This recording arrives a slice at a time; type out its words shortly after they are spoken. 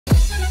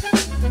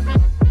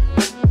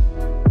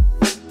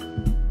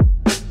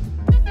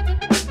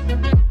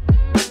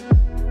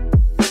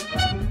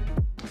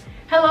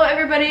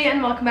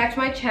and welcome back to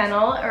my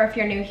channel, or if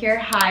you're new here,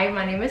 hi,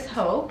 my name is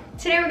Hope.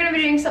 Today we're going to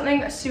be doing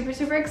something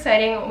super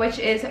exciting, which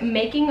is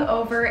making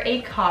over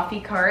a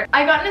coffee cart.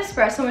 I got an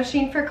espresso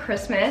machine for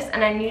Christmas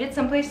and I needed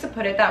someplace to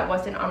put it that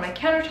wasn't on my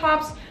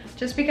countertops,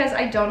 just because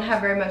I don't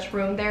have very much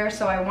room there,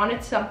 so I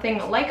wanted something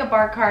like a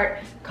bar cart,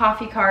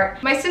 coffee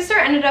cart. My sister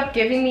ended up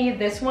giving me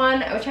this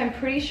one, which I'm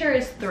pretty sure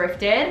is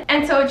thrifted,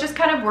 and so it just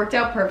kind of worked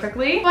out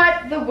perfectly.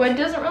 But the wood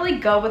doesn't really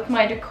go with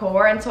my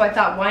decor, and so I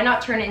thought, why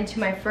not turn it into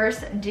my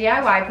first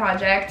DIY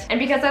project? And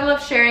because I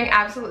love sharing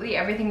absolutely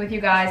everything with you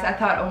guys, I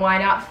thought, why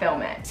not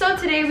film it? So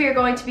today we are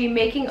going to be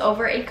making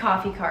over a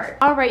coffee cart.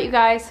 Alright you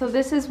guys, so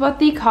this is what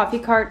the coffee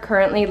cart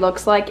currently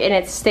looks like in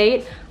its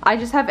state. I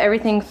just have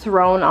everything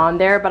thrown on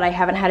there, but I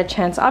haven't had a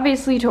chance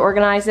obviously to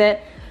organize it.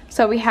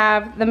 So we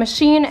have the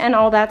machine and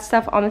all that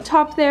stuff on the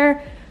top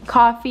there,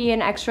 coffee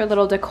and extra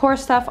little decor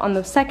stuff on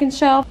the second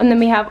shelf, and then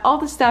we have all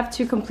the stuff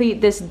to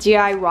complete this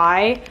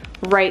DIY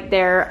right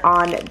there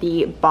on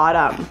the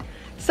bottom.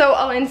 So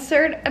I'll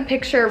insert a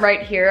picture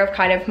right here of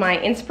kind of my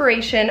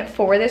inspiration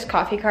for this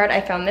coffee cart. I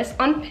found this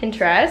on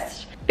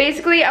Pinterest.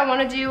 Basically, I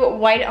want to do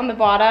white on the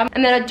bottom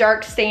and then a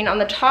dark stain on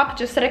the top,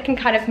 just so that it can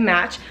kind of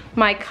match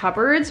my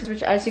cupboards,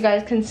 which as you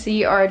guys can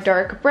see are a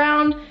dark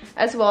brown,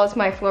 as well as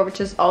my floor, which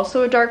is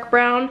also a dark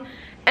brown,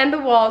 and the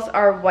walls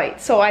are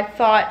white. So I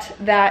thought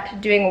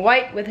that doing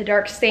white with a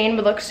dark stain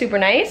would look super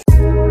nice.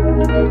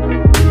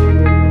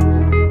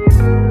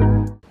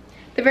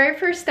 The very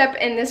first step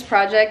in this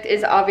project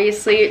is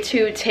obviously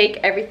to take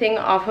everything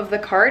off of the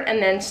cart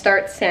and then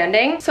start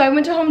sanding. So I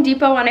went to Home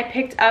Depot and I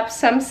picked up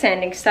some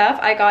sanding stuff.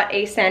 I got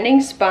a sanding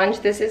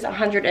sponge. This is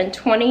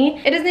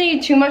 120. It doesn't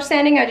need too much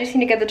sanding. I just need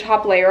to get the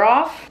top layer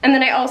off. And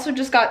then I also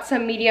just got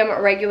some medium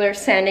regular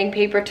sanding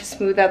paper to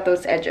smooth out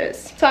those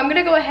edges. So I'm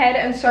gonna go ahead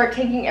and start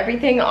taking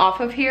everything off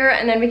of here,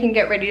 and then we can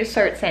get ready to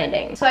start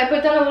sanding. So I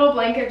put down a little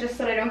blanket just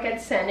so that I don't get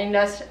sanding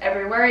dust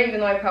everywhere, even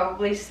though I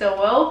probably still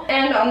will.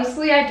 And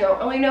honestly, I don't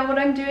really know what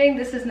I'm doing.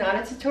 This is not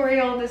a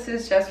tutorial. This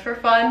is just for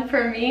fun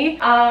for me.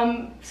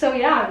 So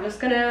yeah, I'm just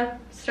gonna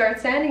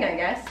start sanding, I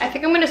guess. I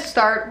think I'm gonna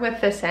start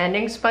with the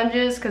sanding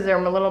sponges because they're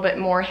a little bit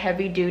more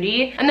heavy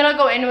duty, and then I'll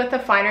go in with the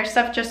finer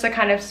stuff just to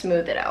kind of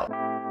smooth it out.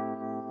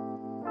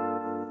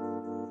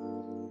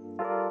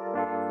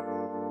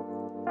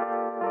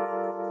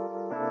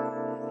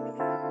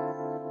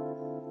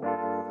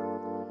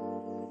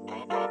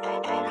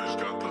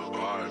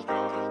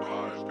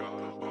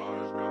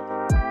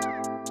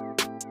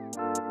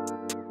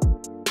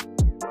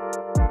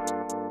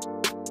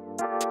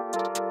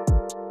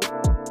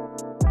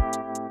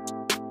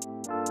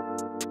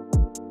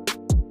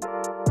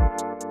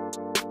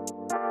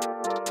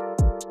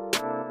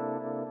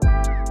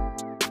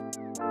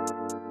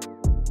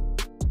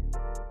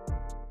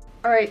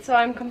 Alright, so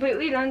I'm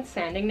completely done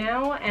sanding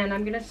now, and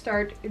I'm gonna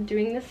start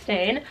doing the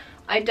stain.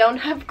 I don't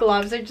have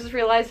gloves. I just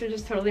realized, which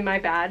is totally my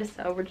bad,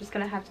 so we're just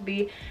gonna have to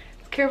be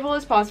as careful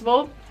as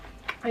possible.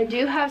 I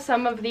do have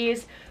some of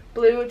these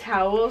blue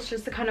towels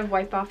just to kind of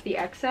wipe off the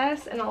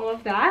excess and all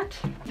of that.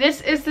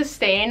 This is the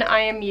stain I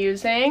am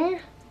using.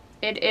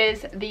 It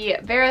is the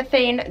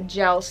Varathane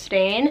gel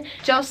stain.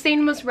 Gel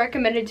stain was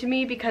recommended to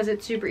me because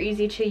it's super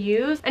easy to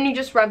use and you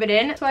just rub it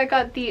in. So I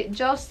got the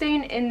gel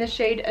stain in the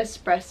shade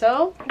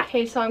Espresso.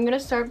 Okay, so I'm gonna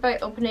start by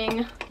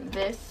opening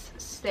this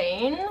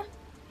stain.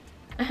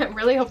 I'm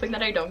really hoping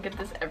that I don't get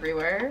this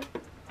everywhere.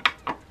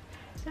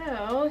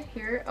 So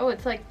here, oh,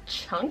 it's like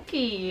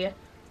chunky.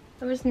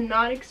 I was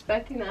not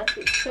expecting that.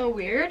 It's so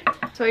weird.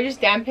 So I just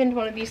dampened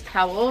one of these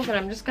towels and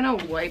I'm just gonna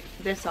wipe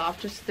this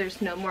off just so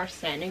there's no more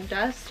sanding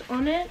dust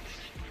on it.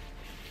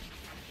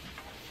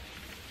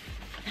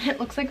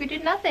 It looks like we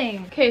did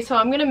nothing. Okay, so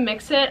I'm gonna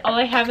mix it. All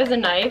I have is a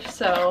knife,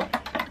 so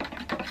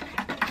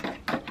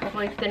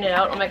hopefully thin it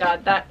out. Oh my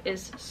god, that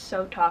is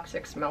so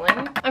toxic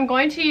smelling. I'm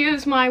going to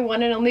use my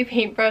one and only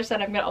paintbrush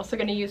that I'm also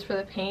gonna use for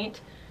the paint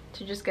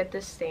to just get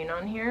this stain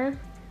on here.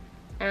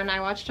 And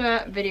I watched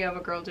a video of a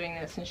girl doing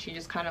this and she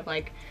just kind of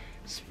like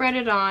spread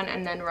it on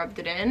and then rubbed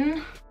it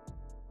in.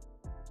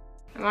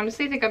 I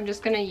honestly think I'm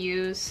just gonna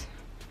use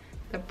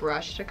the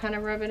brush to kind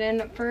of rub it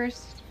in at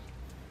first.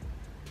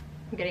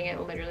 I'm getting it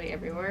literally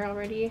everywhere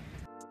already.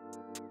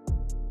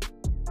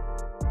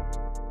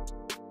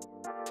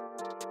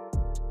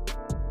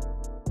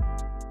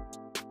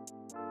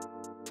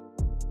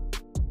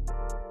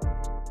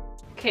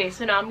 Okay,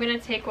 so now I'm gonna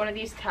take one of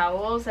these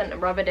towels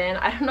and rub it in.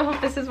 I don't know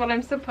if this is what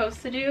I'm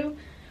supposed to do,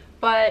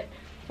 but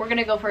we're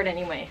gonna go for it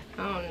anyway.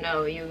 Oh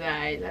no, you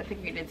guys, I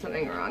think we did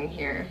something wrong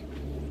here.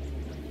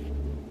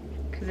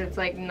 Cause it's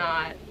like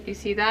not, you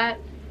see that?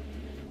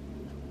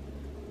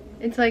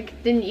 It's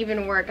like, didn't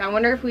even work. I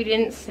wonder if we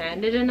didn't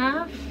sand it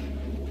enough.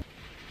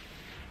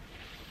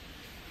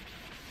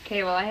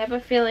 Okay, well I have a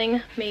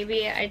feeling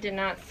maybe I did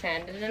not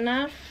sand it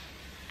enough.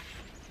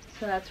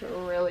 So that's what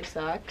really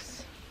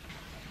sucks.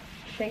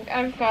 I think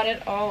I've got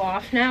it all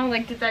off now.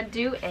 Like, did that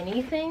do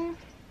anything?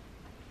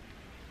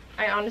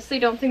 I honestly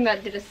don't think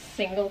that did a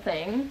single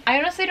thing. I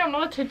honestly don't know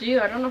what to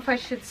do. I don't know if I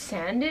should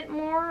sand it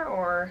more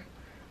or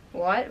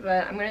what,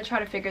 but I'm gonna try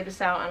to figure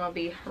this out and I'll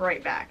be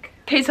right back.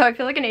 Okay, so I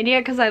feel like an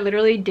idiot because I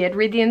literally did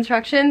read the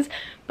instructions,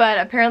 but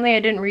apparently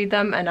I didn't read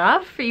them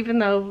enough, even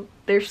though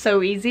they're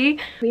so easy.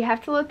 We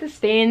have to let the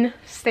stain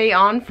stay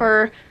on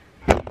for,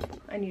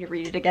 I need to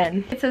read it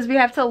again. It says we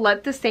have to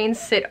let the stain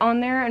sit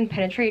on there and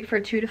penetrate for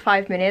 2 to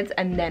 5 minutes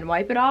and then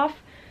wipe it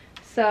off.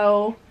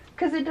 So,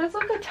 because it does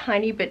look a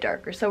tiny bit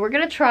darker, so we're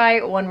gonna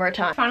try one more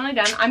time. Finally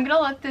done. I'm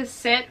gonna let this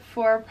sit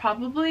for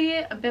probably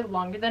a bit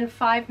longer than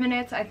 5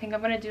 minutes. I think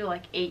I'm gonna do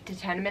like 8 to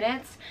 10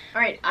 minutes.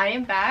 All right, I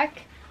am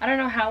back. I don't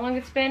know how long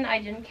it's been,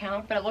 I didn't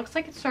count, but it looks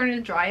like it's starting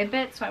to dry a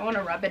bit, so I want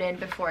to rub it in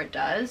before it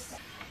does.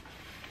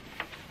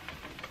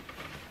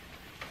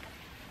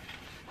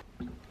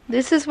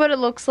 This is what it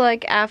looks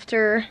like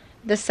after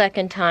the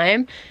second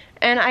time,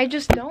 and I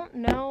just don't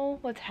know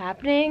what's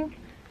happening.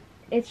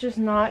 It's just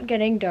not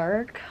getting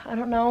dark. I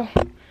don't know.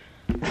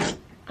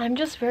 I'm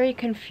just very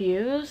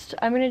confused.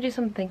 I'm gonna do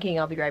some thinking.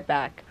 I'll be right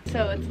back.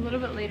 So it's a little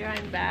bit later.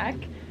 I'm back.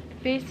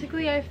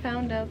 Basically, I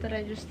found out that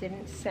I just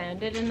didn't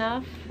sand it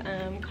enough.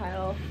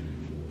 Kyle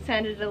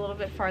sanded it a little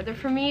bit farther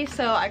for me,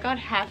 so I got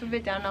half of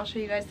it down. I'll show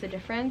you guys the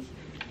difference.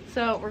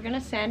 So we're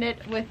gonna sand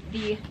it with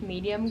the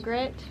medium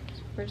grit.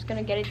 We're just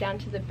gonna get it down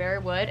to the bare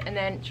wood and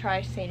then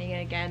try sanding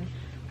it again,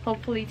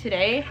 hopefully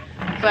today.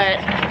 But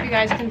I hope you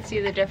guys can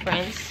see the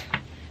difference.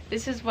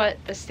 This is what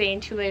the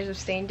stain, 2 layers of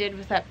stain did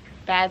with that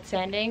bad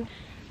sanding,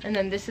 and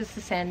then this is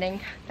the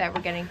sanding that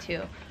we're getting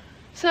to.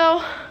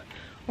 So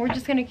we're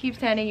just gonna keep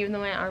sanding even though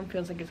my arm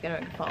feels like it's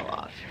gonna fall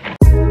off.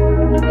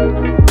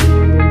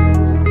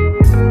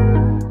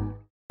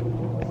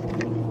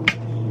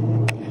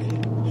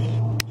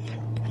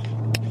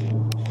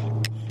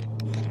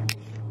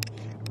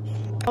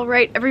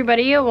 Alright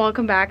everybody,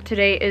 welcome back.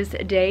 Today is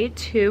day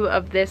 2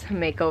 of this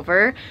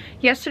makeover.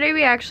 Yesterday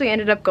we actually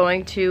ended up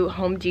going to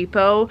Home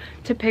Depot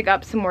to pick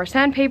up some more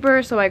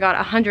sandpaper, so I got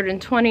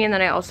 120 and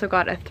then I also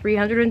got a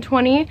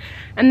 320,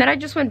 and then I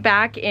just went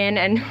back in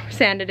and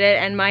sanded it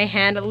and my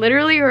hand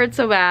literally hurt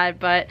so bad,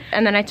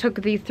 and then I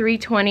took the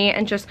 320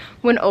 and just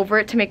went over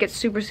it to make it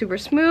super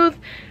smooth.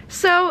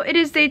 So it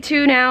is day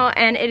 2 now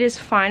and it is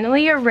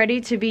finally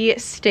ready to be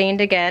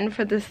stained again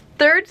for the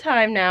 3rd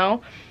time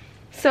now.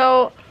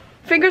 So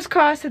fingers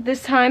crossed that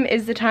this time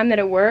is the time that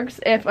it works.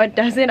 If it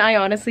doesn't, I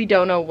honestly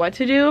don't know what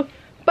to do,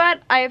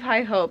 but I have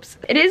high hopes.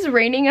 It is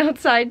raining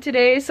outside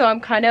today, so I'm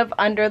kind of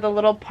under the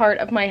little part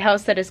of my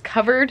house that is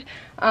covered,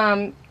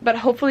 but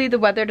hopefully the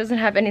weather doesn't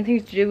have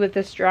anything to do with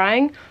this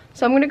drying.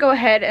 So I'm gonna go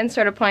ahead and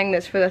start applying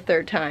this for the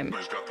 3rd time.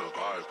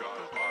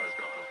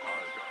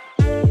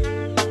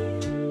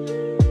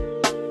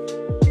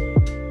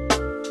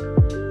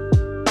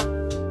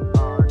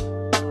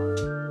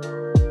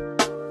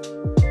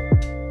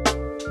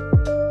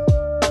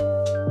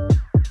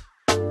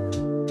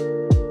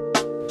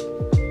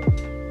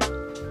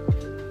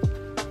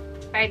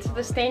 Alright, so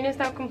the stain is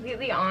now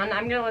completely on.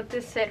 I'm gonna let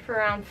this sit for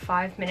around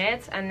 5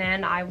 minutes and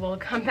then I will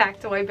come back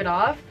to wipe it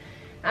off.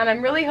 And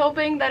I'm really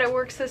hoping that it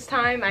works this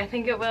time. I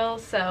think it will,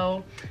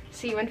 so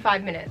see you in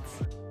 5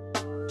 minutes.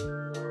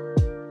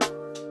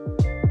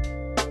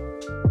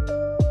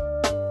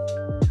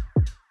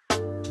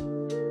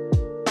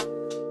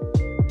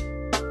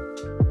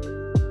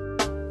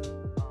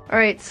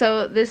 Alright,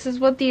 so this is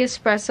what the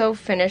espresso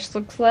finish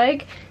looks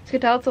like. So you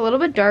can tell it's a little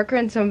bit darker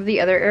in some of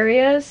the other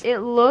areas. It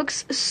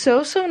looks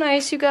so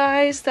nice, you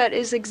guys. That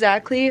is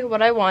exactly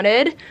what I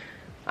wanted.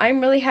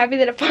 I'm really happy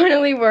that it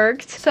finally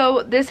worked.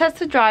 So this has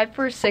to dry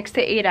for 6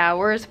 to 8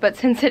 hours, but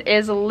since it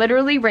is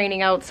literally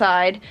raining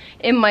outside,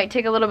 it might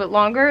take a little bit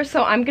longer.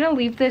 So I'm gonna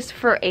leave this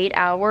for 8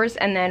 hours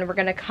and then we're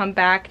gonna come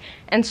back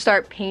and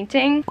start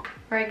painting.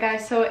 Alright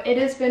guys, so it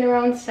has been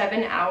around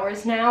 7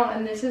 hours now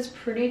and this is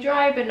pretty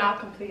dry but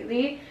not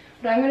completely.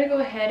 But I'm going to go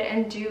ahead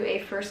and do a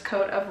first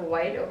coat of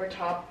white over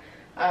top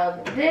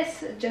of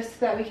this just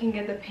so that we can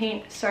get the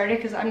paint started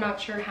because I'm not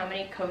sure how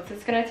many coats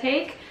it's going to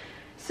take.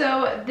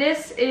 So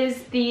this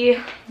is the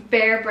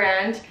Behr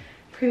brand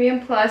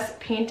Premium Plus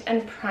Paint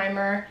and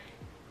Primer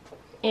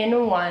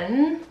in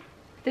 1.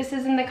 This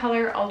is in the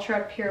color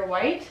Ultra Pure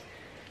White.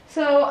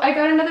 So I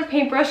got another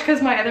paintbrush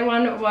because my other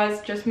one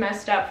was just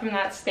messed up from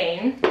that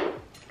stain.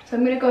 So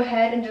I'm going to go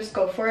ahead and just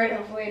go for it.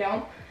 Hopefully I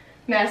don't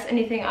mess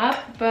anything up,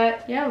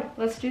 but yeah,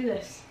 let's do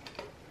this.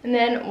 And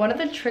then one of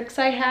the tricks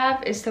I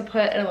have is to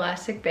put an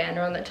elastic band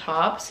on the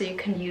top so you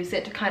can use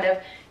it to kind of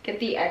get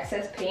the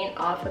excess paint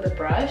off of the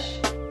brush.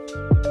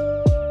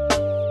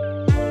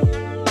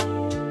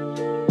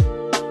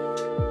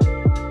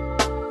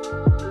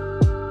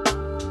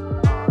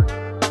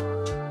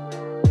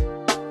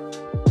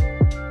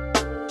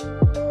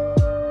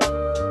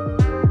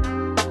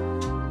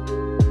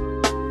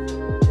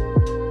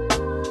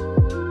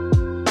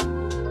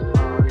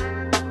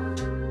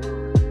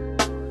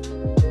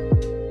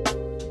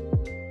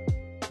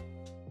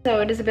 So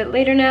it is a bit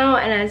later now,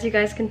 and as you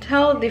guys can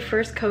tell, the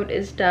first coat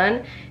is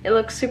done. It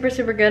looks super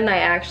good, and I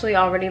actually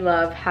already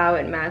love how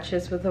it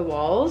matches with the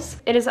walls.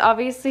 It is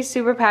obviously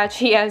super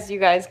patchy, as you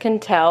guys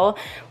can tell,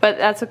 but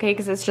that's okay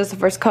because it's just the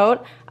first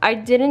coat. I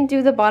didn't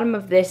do the bottom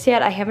of this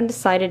yet. I haven't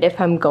decided if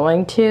I'm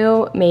going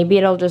to. Maybe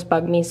it'll just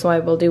bug me, so I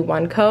will do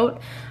one coat.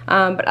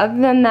 But other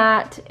than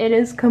that, it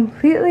is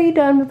completely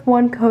done with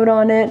one coat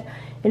on it.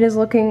 It is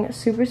looking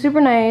super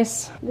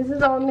nice. This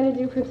is all I'm gonna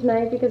do for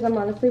tonight because I'm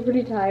honestly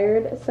pretty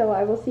tired. So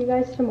I will see you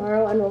guys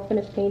tomorrow and we'll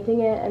finish painting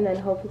it and then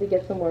hopefully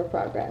get some more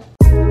progress.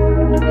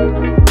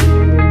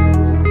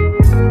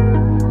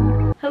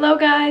 Hello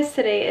guys,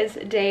 today is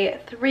day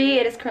 3.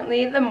 It is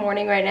currently the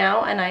morning right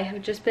now and I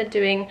have just been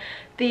doing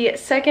the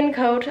second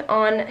coat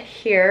on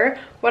here.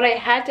 What I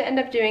had to end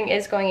up doing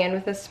is going in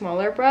with a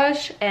smaller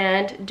brush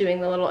and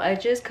doing the little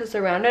edges because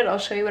around it, I'll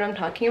show you what I'm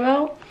talking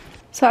about.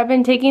 So I've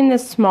been taking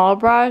this small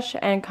brush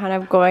and kind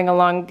of going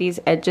along these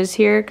edges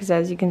here because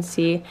as you can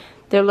see,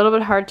 they're a little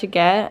bit hard to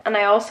get. And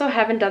I also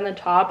haven't done the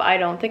top. I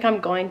don't think I'm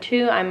going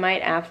to. I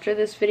might after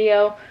this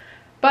video,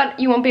 but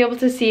you won't be able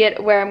to see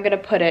it where I'm gonna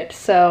put it.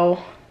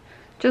 So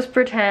just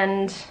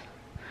pretend,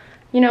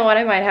 you know what,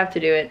 I might have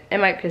to do it. It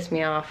might piss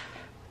me off.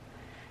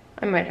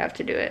 I might have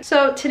to do it.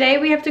 So today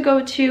we have to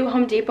go to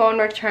Home Depot and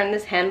return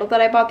this handle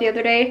that I bought the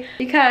other day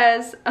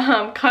because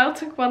Kyle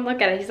took one look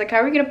at it. He's like,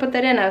 how are we gonna put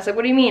that in? I was like,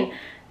 what do you mean?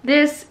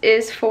 This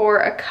is for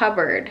a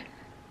cupboard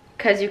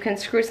because you can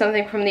screw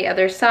something from the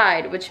other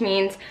side, which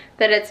means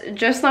that it's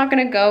just not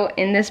gonna go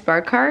in this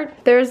bar cart.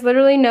 There's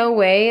literally no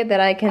way that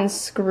I can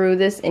screw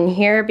this in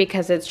here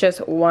because it's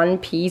just one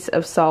piece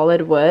of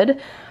solid wood.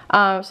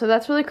 So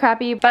that's really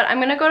crappy, but I'm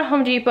gonna go to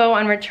Home Depot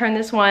and return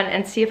this one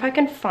and see if I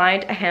can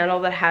find a handle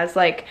that has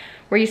like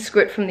where you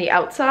screw it from the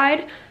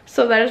outside.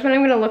 So that is what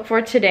I'm gonna look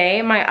for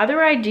today. My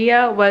other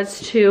idea was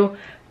to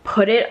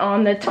put it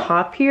on the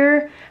top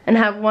here and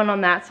have one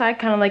on that side,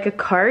 kind of like a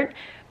cart.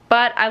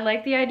 But I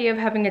like the idea of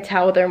having a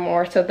towel there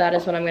more, so that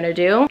is what I'm gonna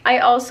do. I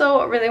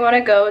also really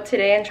wanna go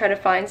today and try to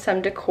find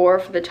some decor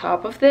for the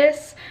top of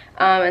this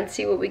and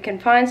see what we can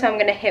find. So I'm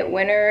gonna hit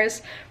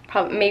Winners,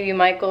 probably maybe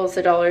Michael's,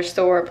 the dollar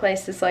store,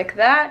 places like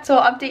that. So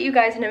I'll update you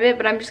guys in a bit,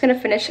 but I'm just gonna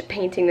finish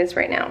painting this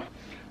right now.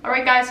 All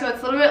right guys, so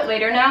it's a little bit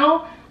later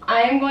now.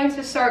 I am going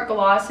to start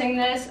glossing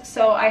this.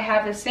 So I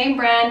have the same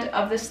brand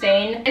of the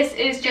stain. This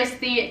is just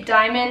the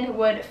Diamond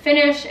Wood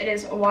Finish. It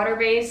is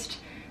water-based.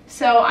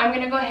 So I'm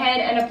gonna go ahead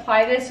and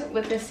apply this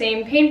with the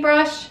same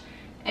paintbrush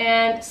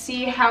and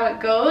see how it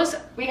goes.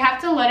 We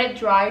have to let it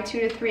dry 2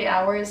 to 3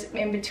 hours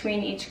in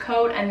between each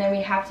coat, and then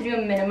we have to do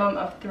a minimum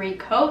of 3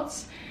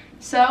 coats.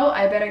 So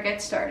I better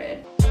get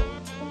started.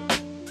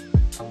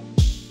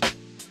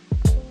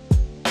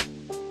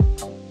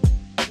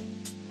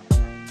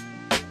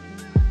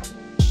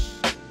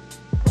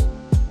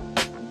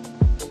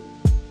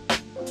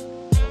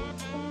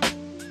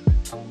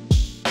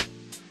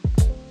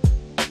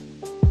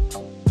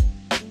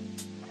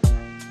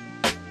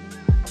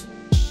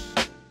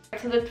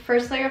 So the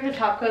first layer of the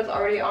top coat is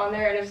already on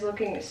there. It is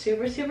looking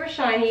super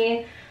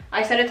shiny.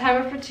 I set a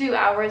timer for 2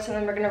 hours and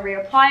then we're gonna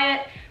reapply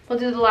it. We'll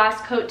do the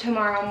last coat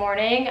tomorrow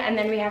morning and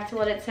then we have to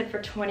let it sit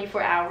for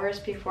 24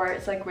 hours before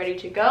it's like ready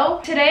to go.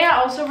 Today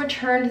I also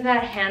returned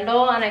that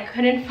handle and I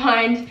couldn't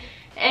find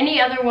any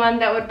other one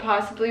that would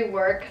possibly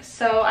work,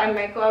 so I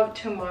might go out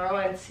tomorrow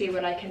and see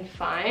what I can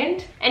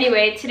find.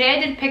 Anyway, today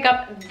I did pick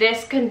up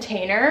this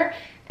container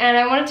and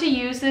I wanted to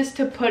use this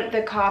to put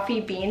the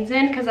coffee beans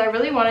in because I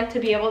really wanted to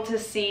be able to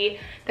see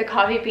the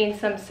coffee beans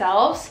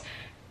themselves.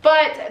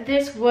 But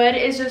this wood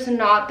is just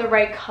not the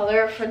right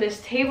color for this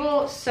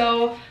table,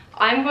 so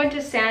I'm going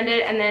to sand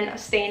it and then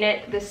stain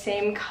it the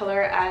same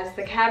color as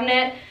the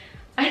cabinet.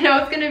 I know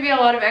it's going to be a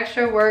lot of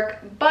extra work,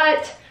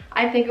 but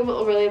I think it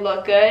will really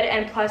look good,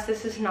 and plus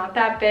this is not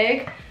that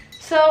big,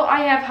 so I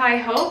have high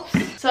hopes.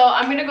 So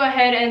I'm going to go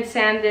ahead and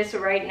sand this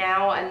right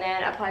now and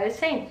then apply the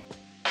stain.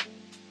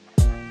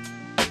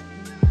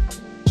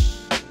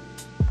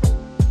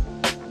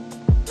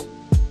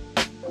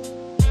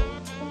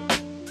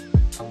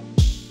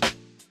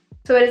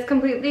 So it is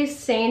completely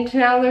stained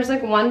now. There's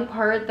like one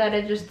part that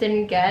it just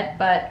didn't get,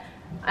 but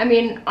I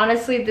mean,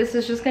 honestly, this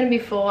is just gonna be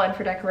full and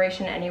for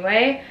decoration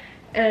anyway.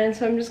 And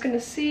so I'm just gonna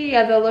see.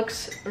 Yeah, that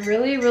looks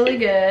really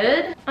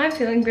good. I'm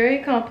feeling very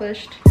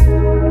accomplished.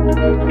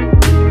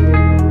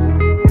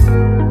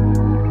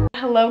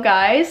 Hello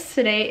guys,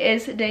 today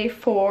is day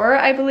 4,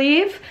 I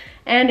believe,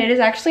 and it is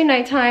actually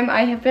nighttime.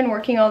 I have been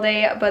working all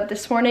day, but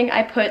this morning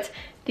I put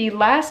the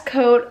last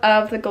coat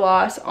of the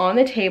gloss on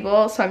the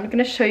table, so I'm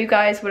gonna show you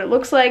guys what it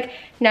looks like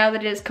now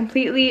that it is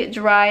completely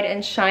dried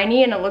and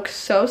shiny, and it looks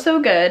so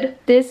good.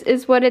 This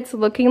is what it's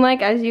looking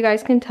like. As you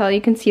guys can tell, you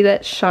can see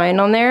that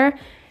shine on there.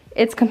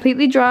 It's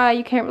completely dry.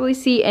 You can't really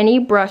see any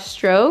brush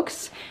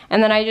strokes,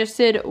 and then I just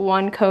did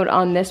one coat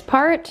on this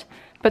part,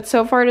 but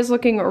so far it is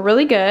looking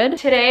really good.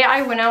 Today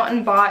I went out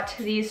and bought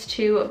these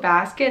 2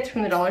 baskets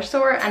from the dollar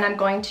store, and I'm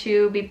going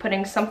to be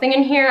putting something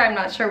in here. I'm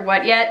not sure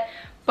what yet,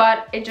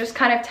 but it just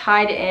kind of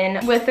tied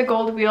in with the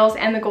gold wheels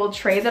and the gold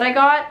tray that I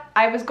got.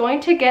 I was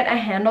going to get a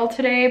handle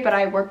today, but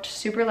I worked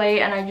super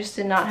late and I just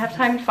did not have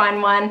time to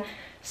find one.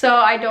 So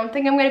I don't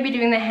think I'm going to be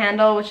doing the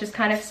handle, which is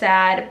kind of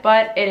sad,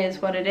 but it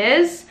is what it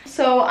is.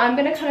 So I'm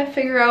going to kind of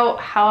figure out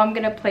how I'm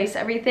going to place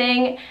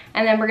everything,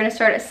 and then we're going to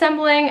start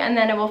assembling, and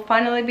then it will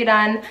finally be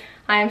done.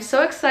 I am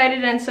so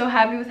excited and so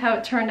happy with how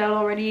it turned out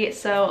already,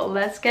 so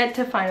let's get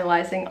to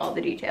finalizing all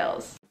the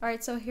details.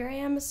 Alright, so here I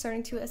am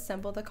starting to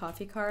assemble the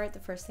coffee cart. The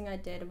first thing I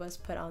did was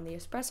put on the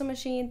espresso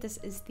machine. This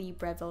is the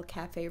Breville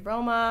Cafe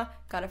Roma.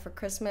 Got it for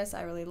Christmas.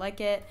 I really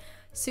like it.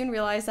 Soon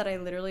realized that I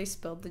literally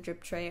spilled the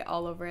drip tray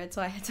all over it,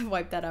 so I had to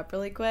wipe that up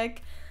really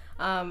quick.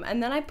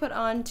 And then I put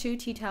on 2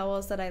 tea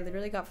towels that I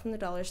literally got from the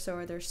dollar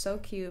store. They're so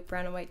cute,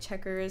 brown and white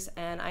checkers,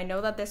 and I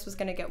know that this was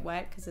gonna get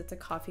wet because it's a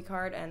coffee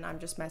cart and I'm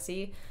just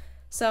messy.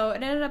 So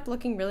it ended up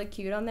looking really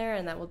cute on there,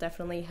 and that will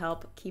definitely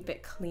help keep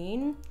it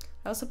clean.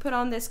 I also put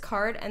on this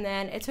cart, and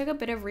then it took a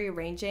bit of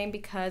rearranging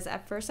because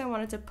at first I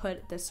wanted to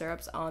put the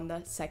syrups on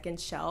the second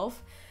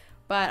shelf,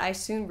 but I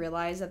soon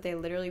realized that they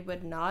literally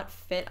would not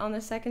fit on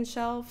the second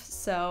shelf,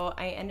 so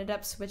I ended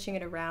up switching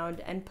it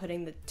around and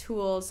putting the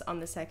tools on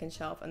the second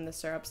shelf and the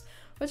syrups,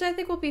 which I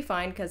think will be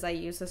fine because I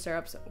use the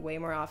syrups way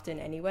more often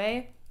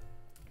anyway.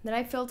 Then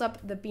I filled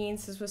up the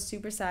beans. This was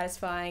super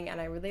satisfying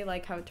and I really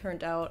like how it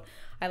turned out.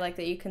 I like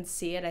that you can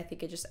see it. I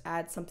think it just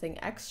adds something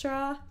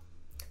extra.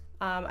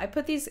 I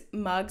put these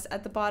mugs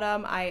at the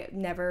bottom. I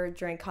never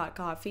drink hot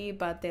coffee,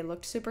 but they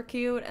looked super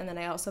cute. And then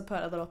I also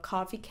put a little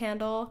coffee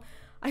candle.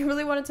 I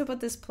really wanted to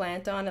put this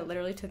plant on. It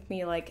literally took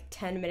me like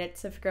 10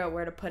 minutes to figure out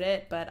where to put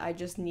it, but I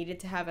just needed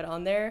to have it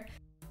on there.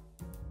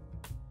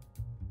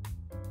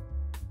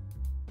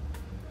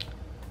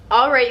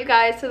 Alright you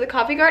guys, so the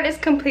coffee cart is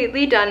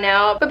completely done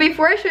now. But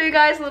before I show you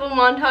guys a little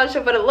montage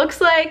of what it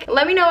looks like,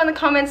 let me know in the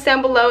comments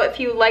down below if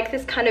you like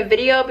this kind of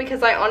video,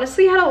 because I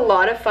honestly had a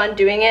lot of fun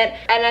doing it.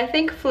 And I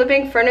think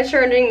flipping furniture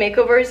and doing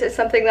makeovers is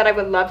something that I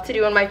would love to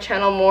do on my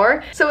channel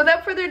more. So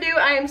without further ado,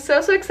 I am so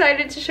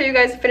excited to show you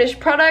guys the finished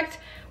product.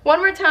 One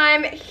more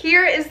time,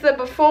 here is the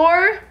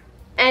before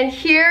and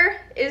here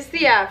is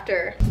the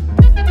after.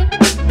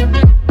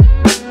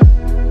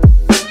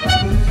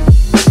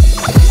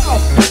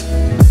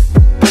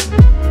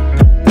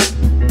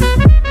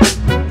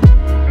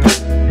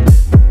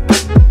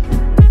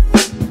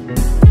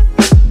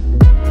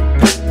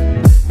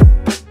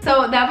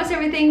 So that was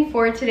everything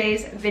for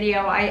today's video.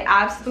 I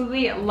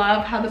absolutely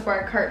love how the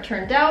bar cart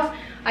turned out.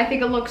 I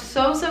think it looks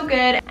so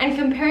good, and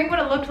comparing what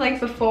it looked like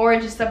before,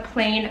 just a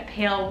plain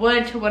pale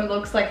wood, to what it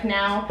looks like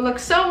now, it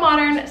looks so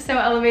modern, so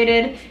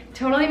elevated,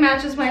 totally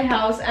matches my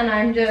house,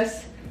 and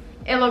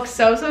it looks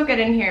so good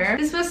in here.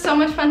 This was so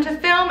much fun to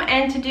film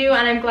and to do,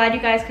 and I'm glad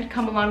you guys could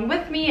come along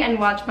with me and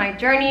watch my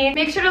journey.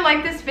 Make sure to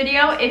like this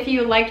video if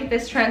you liked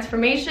this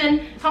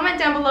transformation. Comment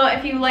down below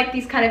if you like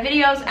these kind of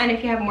videos and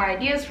if you have more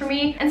ideas for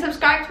me. And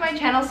subscribe to my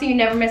channel so you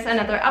never miss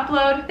another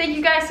upload. Thank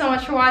you guys so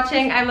much for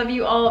watching. I love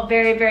you all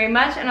very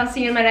much, and I'll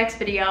see you in my next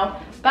video.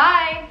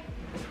 Bye!